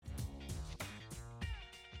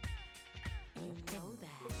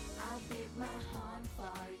my horn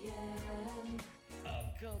for you.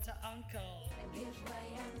 Uncle to uncle. Give way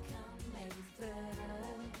and coming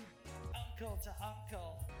through. Uncle to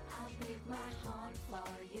uncle. I'll beat my horn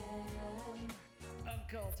for you.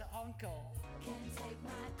 Uncle to uncle. Can't take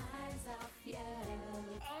my eyes off you.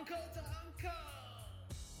 Uncle to uncle.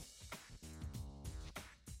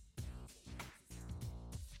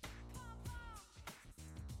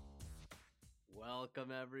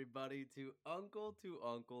 Welcome everybody to Uncle,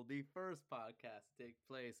 the first podcast to take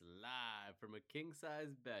place live from a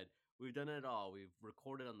king-size bed. We've done it all. We've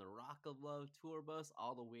recorded on the Rock of Love tour bus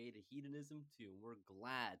all the way to Hedonism 2. And we're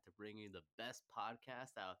glad to bring you the best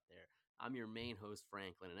podcast out there. I'm your main host,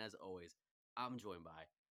 Franklin, and as always, I'm joined by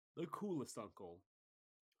the coolest uncle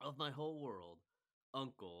of my whole world,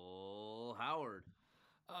 Uncle Howard.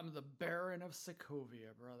 I'm the Baron of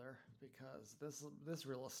Sokovia, brother, because this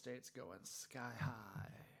real estate's going sky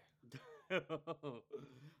high.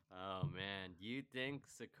 Oh man, you think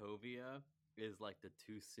Sokovia is like the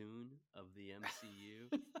too soon of the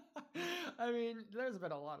MCU? I mean, there's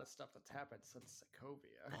been a lot of stuff that's happened since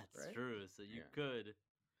Sokovia. That's right? true. So you Yeah. could,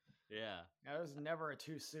 yeah. Now, there's never a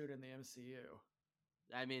too soon in the MCU.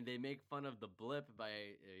 I mean, they make fun of the blip by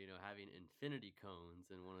having infinity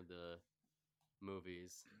cones in one of the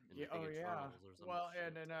movies. In, Yeah, I think, oh yeah. Eternals or some Well,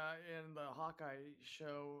 shit. and in the Hawkeye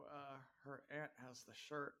show, her aunt has the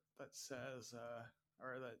shirt that says,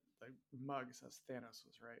 or the mug says Thanos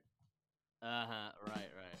was right. Right.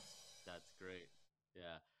 That's great.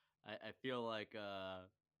 Yeah, I feel like a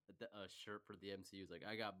shirt for the MCU is like,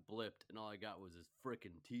 I got blipped and all I got was this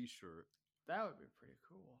freaking T-shirt. That would be pretty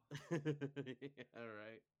cool. All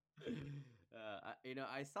right.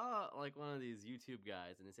 I saw like one of these YouTube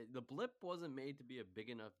guys, and they said the blip wasn't made to be a big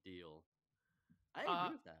enough deal. I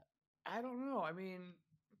agree with that. I don't know. I mean,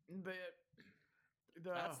 the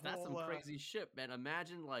That's some whole, crazy shit, man.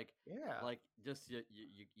 Imagine like yeah, just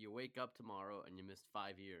you wake up tomorrow and you missed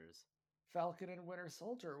 5 years. Falcon and Winter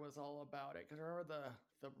Soldier was all about it. Because remember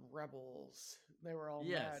the rebels? They were all mad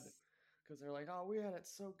Yes. because they're like, "Oh, we had it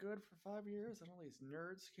so good for 5 years, and all these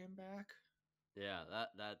nerds came back." Yeah,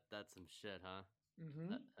 that's some shit, huh?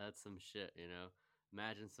 Mm-hmm. That's some shit, you know.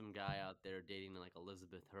 Imagine some guy out there dating like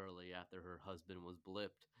Elizabeth Hurley after her husband was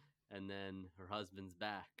blipped, and then her husband's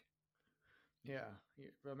back. Yeah.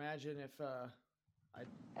 Imagine if I.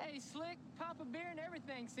 Hey, Slick, pop a beer and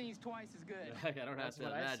everything seems twice as good. I don't have That's to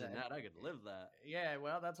what I imagine said. that. I could live that. Yeah,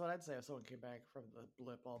 well, that's what I'd say if someone came back from the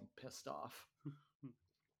blip all pissed off.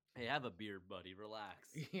 Hey, have a beer, buddy. Relax.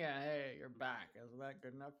 Yeah, hey, you're back. Isn't that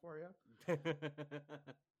good enough for you?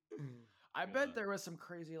 I bet there was some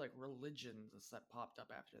crazy like religions that popped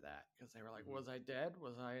up after that because they were like, Mhm. "Was I dead?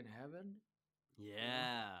 Was I in heaven?"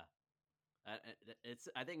 Yeah.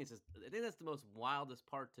 I think that's the most wildest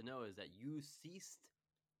part to know is that you ceased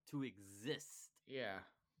to exist. Yeah,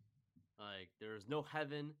 Like there's no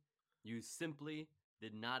heaven. You simply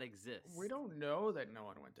did not exist. we don't know that no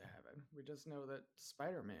one went to heaven. We just know that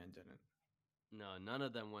Spider-Man didn't. No, none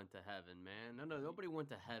of them went to heaven, man. Nobody went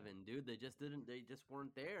to heaven, dude. They just didn't. They just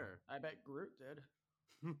weren't there. I bet Groot did.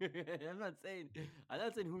 I'm not saying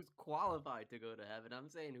who's qualified to go to heaven. I'm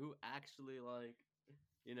saying who actually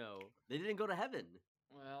they didn't go to heaven.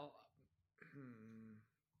 Well,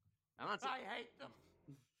 I'm not saying I hate them.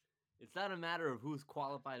 it's not a matter of who's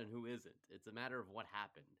qualified and who isn't. It's a matter of what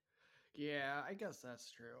happened. yeah, I guess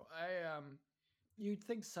that's true. You'd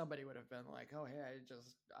think somebody would have been like, "Oh, hey,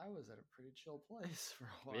 I was at a pretty chill place for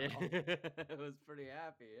a while." Yeah, I was pretty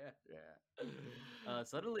happy. Yeah. Yeah.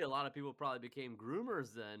 Suddenly, a lot of people probably became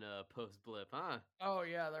groomers then post blip, huh? Oh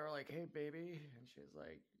yeah, they were like, "Hey, baby," and she's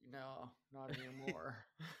like, "No, not anymore."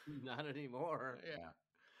 Not anymore. Yeah,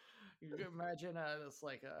 you can imagine this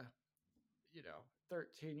like a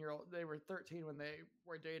 13-year-old. They were 13 when they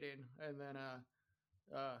were dating, and then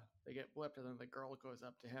they get blipped, and then the girl goes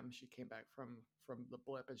up to him. She came back from the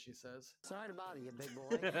blip, and she says, Sorry to bother you, big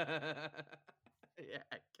boy. Yeah,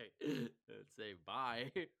 okay. Let's say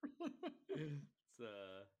bye. It's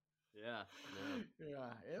yeah, no.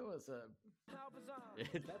 "Yeah, it was a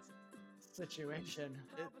That's situation."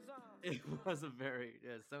 it was a very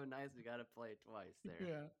so nice. We got to play it twice there.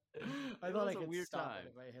 Yeah, I It thought was I a could weird stop time.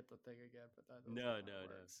 it if I hit the thing again, but that doesn't No, quite no.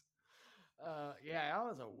 works. Yeah, that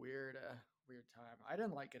was a weird time. I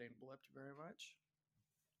didn't like getting blipped very much.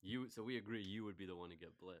 So we agree you would be the one to get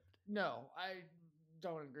blipped. No, I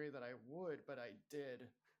don't agree that I would, but I did.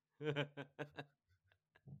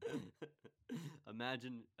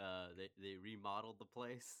 Imagine they remodeled the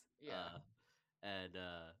place. Yeah. And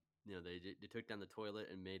they took down the toilet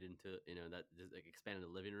and made into that just like expanded the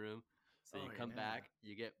living room. So Oh, you come yeah. back,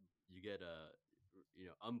 you get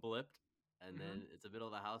unblipped, and then it's the middle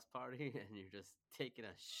of a house party, and you're just taking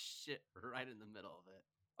a shit right in the middle of it.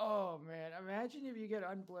 Oh man, imagine if you get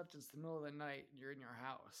unblipped, it's the middle of the night, and you're in your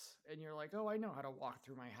house, and you're like, oh, I know how to walk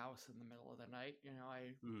through my house in the middle of the night. You know,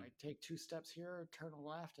 I take 2 steps here, turn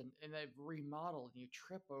left, and they've remodeled, and you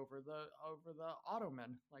trip over the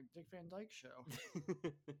ottoman like Dick Van Dyke Show.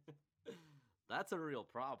 That's a real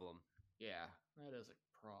problem. Yeah, that is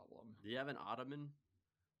a problem. Do you have an ottoman?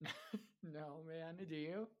 No, man, do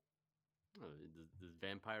you? Oh, does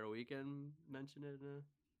Vampire Weekend mention it?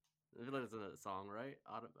 I feel like it's in a song, right?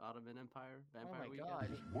 Ottoman Empire? Vampire Oh my Weekend? god.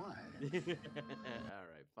 What? All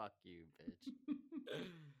right, fuck you, bitch.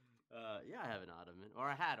 Yeah, I have an ottoman, or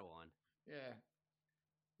I had one. Yeah.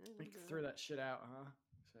 You threw that shit out, huh?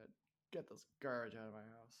 Said, get this garbage out of my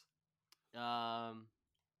house.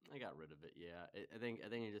 I got rid of it. Yeah, I think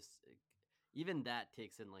it just even that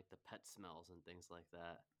takes in like the pet smells and things like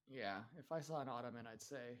that. Yeah, if I saw an ottoman, I'd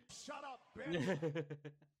say, Shut up, bitch!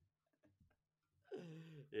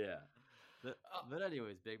 Yeah. But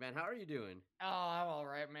anyways, big man, how are you doing? oh, I'm all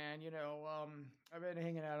right, man. You know, I've been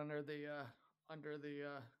hanging out under the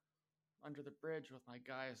bridge with my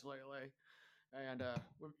guys lately, and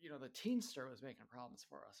you know, the Teenster was making problems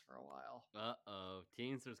for us for a while. Uh-oh,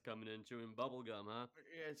 Teenster's coming in chewing bubble gum, huh?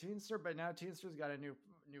 Yeah, Teenster, but now Teenster's got a new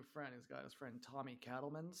friend. He's got his friend Tommy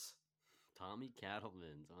Cattlemans. Tommy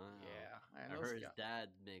Cattlemans, wow. Yeah, I and heard his dad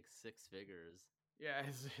makes 6 figures. Yeah,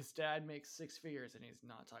 his dad makes 6 figures, and he's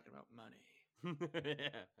not talking about money.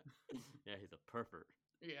 Yeah, he's a pervert.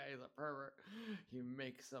 Yeah, he's a pervert. He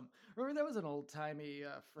makes some. Remember, that was an old timey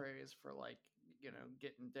phrase for, like, you know,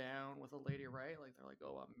 getting down with a lady, right? Like, they're like,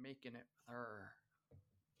 "Oh, I'm making it with her."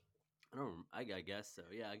 I guess so.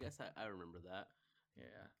 Yeah, I guess I remember that.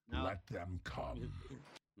 Yeah. Now, Let them come.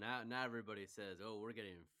 now everybody says, "Oh, we're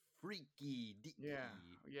getting freaky deaky."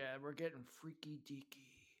 Yeah, we're getting freaky deaky.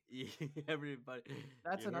 Everybody.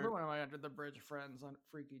 That's you another heard? one of my under the bridge friends on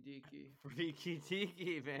freaky deaky. Freaky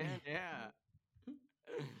deaky, man. Yeah.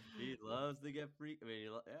 He loves to get freaky. I mean,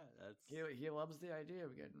 yeah, that's. He loves the idea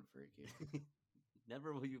of getting freaky.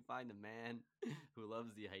 Never will you find a man who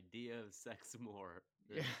loves the idea of sex more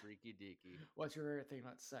than Yeah. freaky deaky. What's your favorite thing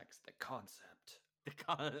about sex? The concept.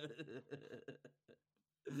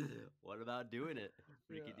 What about doing it?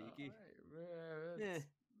 Freaky deaky? Yeah,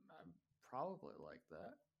 I'm probably like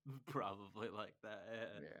that. Probably like that.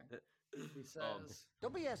 Yeah. He says,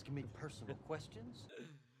 Don't be asking me personal questions.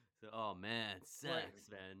 So, oh man, sex,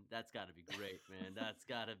 Right. man. That's gotta be great, man. That's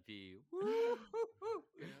gotta be woo-hoo-hoo.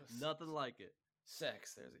 Yes. Nothing like it.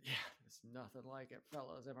 sex. There's nothing like it,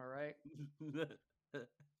 fellas. Am I right?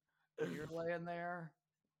 When you're laying there,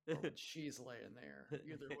 or when she's laying there.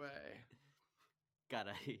 Either way.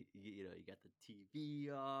 Gotta, you got the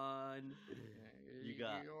TV on. Yeah, You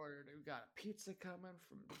got- we got a pizza coming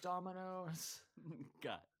from Domino's.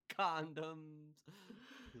 Got condoms,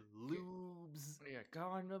 lubes. You got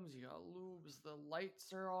condoms, you got lubes, the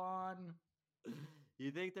lights are on.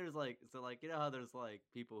 You think there's like you know how there's like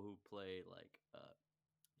people who play like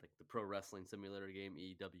the pro wrestling simulator game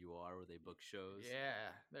EWR where they book shows.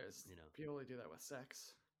 Yeah, there's You know. people who do that with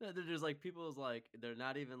sex. There's like people who's like they're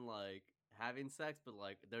not even like having sex, but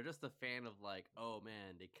like they're just a fan of like, oh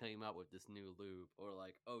man, they came out with this new lube, or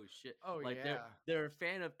like, oh shit, Oh, like yeah. they're a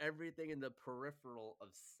fan of everything in the peripheral of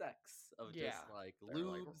sex, of Yeah, just like they're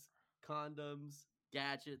like- lubes, condoms,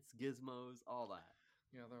 gadgets, gizmos, all that.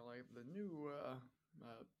 You know, they're like the new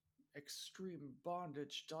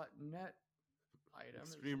extremebondage.net item.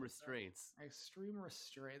 is Extreme just, restraints. Extreme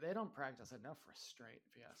restraint. They don't practice enough restraint,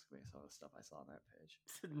 if you ask me. Some of the stuff I saw on that page.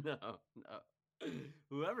 No.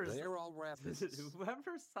 Whoever They're all rapists.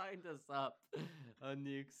 whoever signed us up on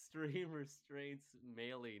the Extreme Restraints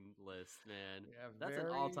mailing list, man. Yeah, That's an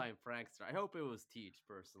all-time prankster. I hope it was Teach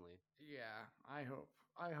personally. Yeah, I hope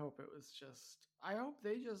it was just. I hope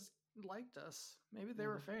they just liked us. Maybe they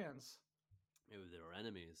were fans. Maybe they were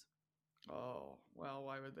enemies. Oh, well,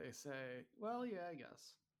 why would they say? Well, yeah, I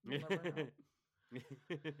guess. You'll never know.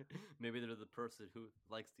 Maybe they're the person who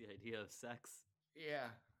likes the idea of sex. Yeah.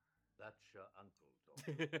 That's your uncle,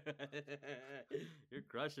 You're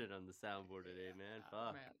crushing it on the soundboard today, man.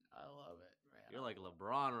 Fuck. Man, I love it, man. You're like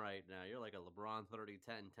LeBron right now. You're like a LeBron 30-10-10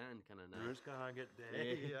 kind of night. Just gonna get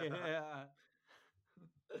Yeah.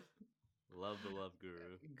 Love the love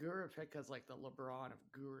guru. Guru Pick is like the LeBron of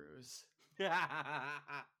gurus.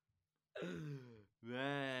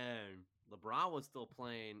 Man, LeBron was still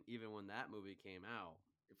playing even when that movie came out.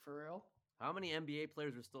 For real? How many NBA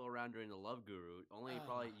players were still around during the Love Guru? Only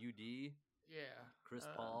probably UD, Yeah. Chris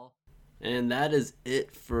Paul. And that is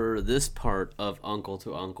it for this part of Uncle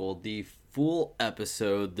to Uncle, the full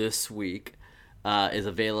episode this week. is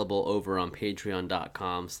available over on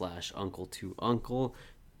patreon.com/uncle2uncle.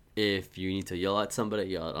 If you need to yell at somebody,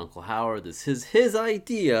 yell at Uncle Howard. This is his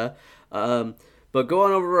idea. But go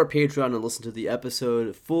on over to our Patreon and listen to the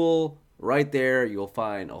episode full. Right there, you'll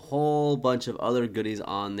find a whole bunch of other goodies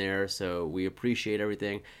on there. So we appreciate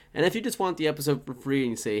everything. And if you just want the episode for free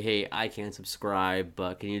and you say, hey, I can't subscribe,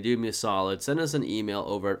 but can you do me a solid? Send us an email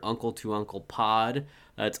over at uncle2unclepod.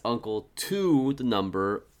 That's uncle2, the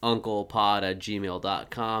number,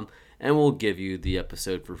 unclepod@gmail.com. And we'll give you the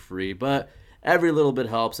episode for free. But every little bit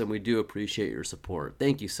helps, and we do appreciate your support.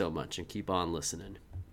 Thank you so much, and keep on listening.